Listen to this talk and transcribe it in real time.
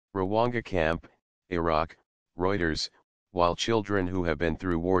Rawanga Camp, Iraq, Reuters. While children who have been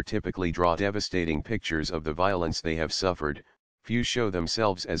through war typically draw devastating pictures of the violence they have suffered, few show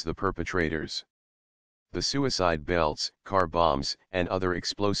themselves as the perpetrators. The suicide belts, car bombs, and other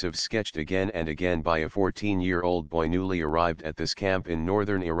explosives sketched again and again by a 14-year-old boy newly arrived at this camp in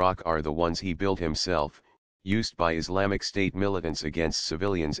northern Iraq are the ones he built himself, used by Islamic State militants against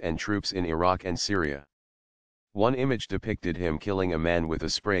civilians and troops in Iraq and Syria. One image depicted him killing a man with a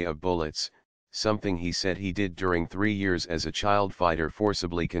spray of bullets, something he said he did during 3 years as a child fighter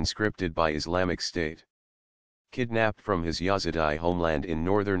forcibly conscripted by Islamic State. Kidnapped from his Yazidi homeland in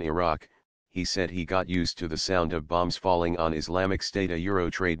northern Iraq, he said he got used to the sound of bombs falling on Islamic State, a Euro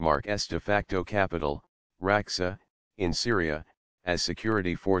trademark's de facto capital, Raqqa, in Syria, as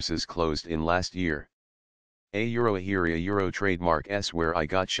security forces closed in last year. A Euro trademark's where I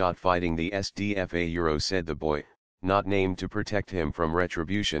got shot fighting the SDF. A Euro, said the boy, not named to protect him from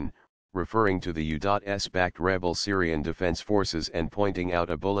retribution, referring to the U.S.-backed rebel Syrian Defense Forces and pointing out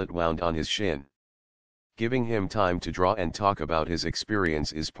a bullet wound on his shin. Giving him time to draw and talk about his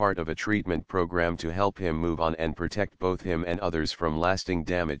experience is part of a treatment program to help him move on and protect both him and others from lasting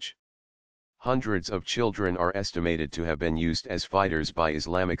damage. Hundreds of children are estimated to have been used as fighters by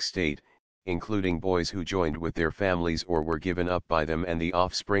Islamic State, including boys who joined with their families or were given up by them and the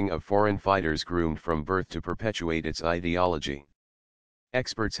offspring of foreign fighters groomed from birth to perpetuate its ideology.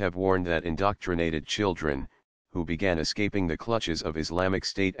 Experts have warned that indoctrinated children, who began escaping the clutches of Islamic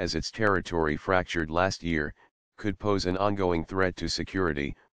State as its territory fractured last year, could pose an ongoing threat to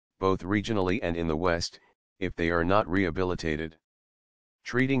security, both regionally and in the West, if they are not rehabilitated.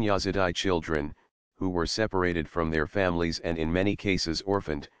 Treating Yazidi children, who were separated from their families and in many cases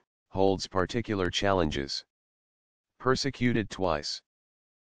orphaned, holds particular challenges. Persecuted twice.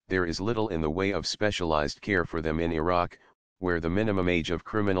 There is little in the way of specialized care for them in Iraq, where the minimum age of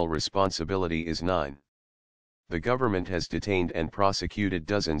criminal responsibility is 9. The government has detained and prosecuted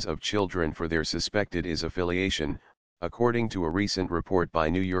dozens of children for their suspected IS affiliation, according to a recent report by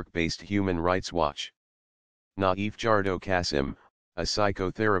New York-based Human Rights Watch. Naif Jardo Qasim, a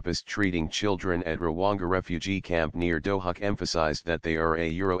psychotherapist treating children at Rawanga refugee camp near Dohuk, emphasized that they are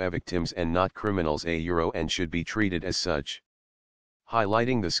Euro victims and not criminals and should be treated as such.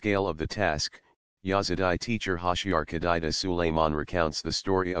 Highlighting the scale of the task, Yazidi teacher Hoshiar Khadida Suleiman recounts the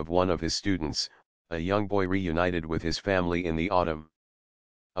story of one of his students, a young boy reunited with his family in the autumn.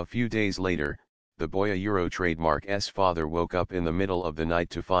 A few days later, the boy, a Euro trademark's father, woke up in the middle of the night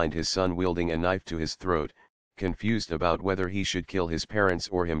to find his son wielding a knife to his throat, confused about whether he should kill his parents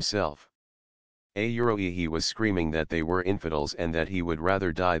or himself. He was screaming that they were infidels and that he would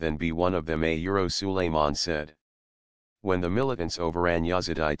rather die than be one of them, Suleiman said. When the militants overran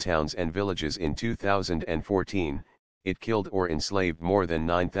Yazidi towns and villages in 2014, it killed or enslaved more than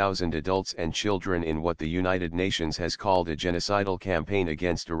 9,000 adults and children in what the United Nations has called a genocidal campaign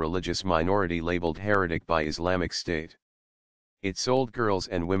against a religious minority labeled heretic by Islamic State. It sold girls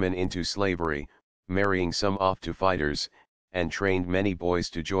and women into slavery, marrying some off to fighters, and trained many boys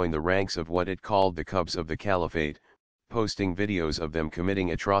to join the ranks of what it called the cubs of the Caliphate, posting videos of them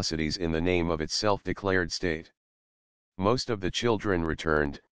committing atrocities in the name of its self-declared state. Most of the children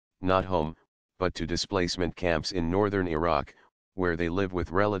returned, not home, but to displacement camps in northern Iraq, where they live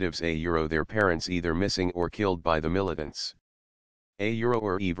with relatives, their parents either missing or killed by the militants.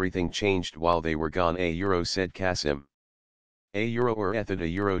 Everything changed while they were gone, said Qasim.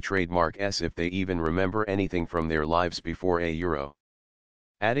 Ethid a trademark if they even remember anything from their lives before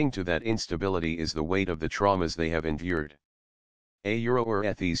Adding to that instability is the weight of the traumas they have endured.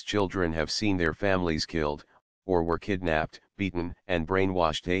 These children have seen their families killed, or were kidnapped, beaten, and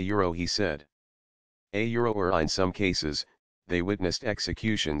brainwashed, he said. In some cases, they witnessed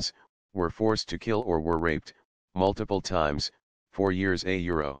executions, were forced to kill or were raped, multiple times, 4 years.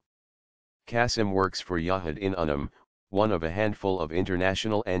 Qasim works for Yahad in Unum, one of a handful of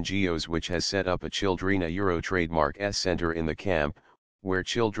international NGOs which has set up a Childrena trademark's center in the camp, where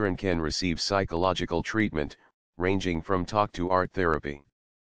children can receive psychological treatment, ranging from talk to art therapy.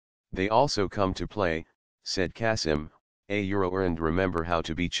 They also come to play, said Qasim, and remember how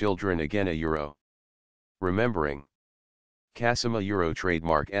to be children again. Remembering. Qasim, a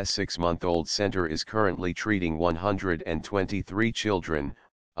trademark's 6-month-old center is currently treating 123 children,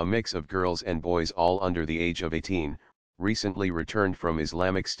 a mix of girls and boys all under the age of 18, recently returned from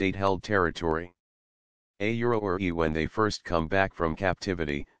Islamic State-held territory. When they first come back from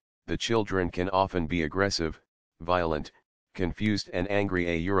captivity, the children can often be aggressive, violent, confused and angry,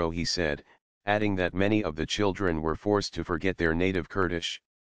 he said, adding that many of the children were forced to forget their native Kurdish.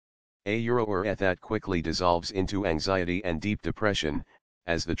 That quickly dissolves into anxiety and deep depression,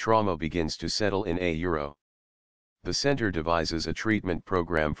 as the trauma begins to settle in €. The center devises a treatment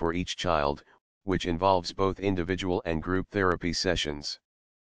program for each child, which involves both individual and group therapy sessions.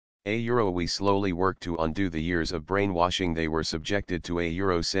 We slowly work to undo the years of brainwashing they were subjected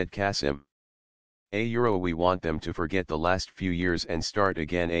to, said Qasim. We want them to forget the last few years and start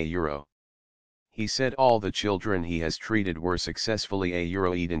again. He said all the children he has treated were successfully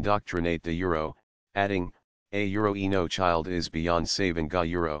indoctrinate the Euro, adding, no child is beyond saving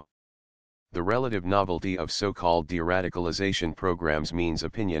Euro. The relative novelty of so-called de-radicalization programs means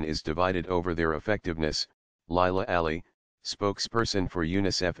opinion is divided over their effectiveness. Laila Ali, spokesperson for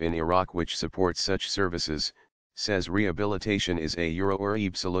UNICEF in Iraq which supports such services, says rehabilitation is or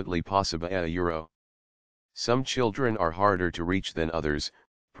absolutely possible. Some children are harder to reach than others,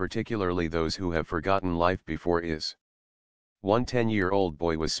 particularly those who have forgotten life before is. One 10-year-old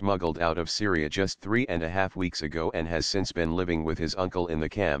boy was smuggled out of Syria just 3.5 weeks ago and has since been living with his uncle in the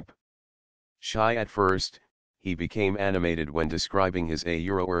camp. Shy at first, he became animated when describing his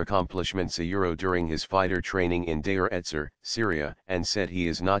accomplishments during his fighter training in Deir Ezzor, Syria, and said he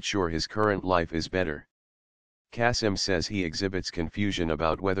is not sure his current life is better. Qasim says he exhibits confusion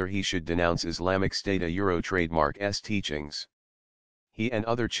about whether he should denounce Islamic State trademark's teachings. He and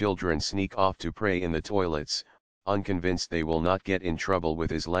other children sneak off to pray in the toilets, unconvinced they will not get in trouble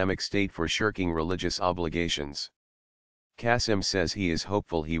with Islamic State for shirking religious obligations. Qasim says he is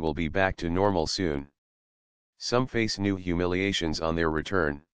hopeful he will be back to normal soon. Some face new humiliations on their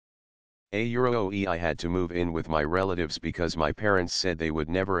return. I had to move in with my relatives because my parents said they would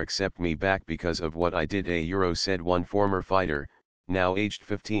never accept me back because of what I did, said one former fighter, now aged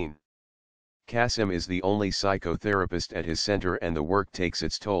 15. Qasim is the only psychotherapist at his center and the work takes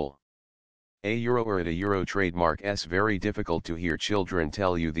its toll. Trademark very difficult to hear children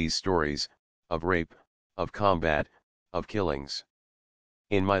tell you these stories, of rape, of combat, of killings.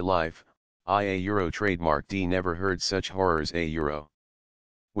 In my life, I trademark never heard such horrors.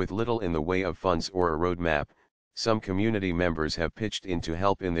 With little in the way of funds or a roadmap, some community members have pitched in to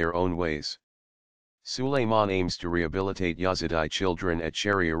help in their own ways. Suleiman aims to rehabilitate Yazidi children at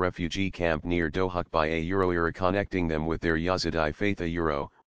Sharia refugee camp near Dohuk by connecting them with their Yazidi faith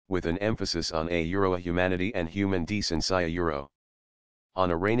with an emphasis on humanity and human decency.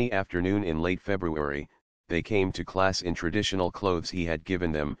 On a rainy afternoon in late February, they came to class in traditional clothes he had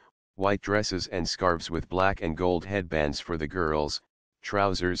given them, white dresses and scarves with black and gold headbands for the girls,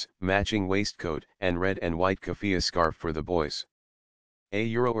 trousers, matching waistcoat, and red and white keffiyeh scarf for the boys.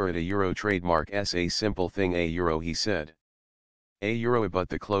 Trademark a simple thing, he said. But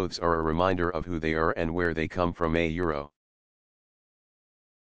the clothes are a reminder of who they are and where they come from.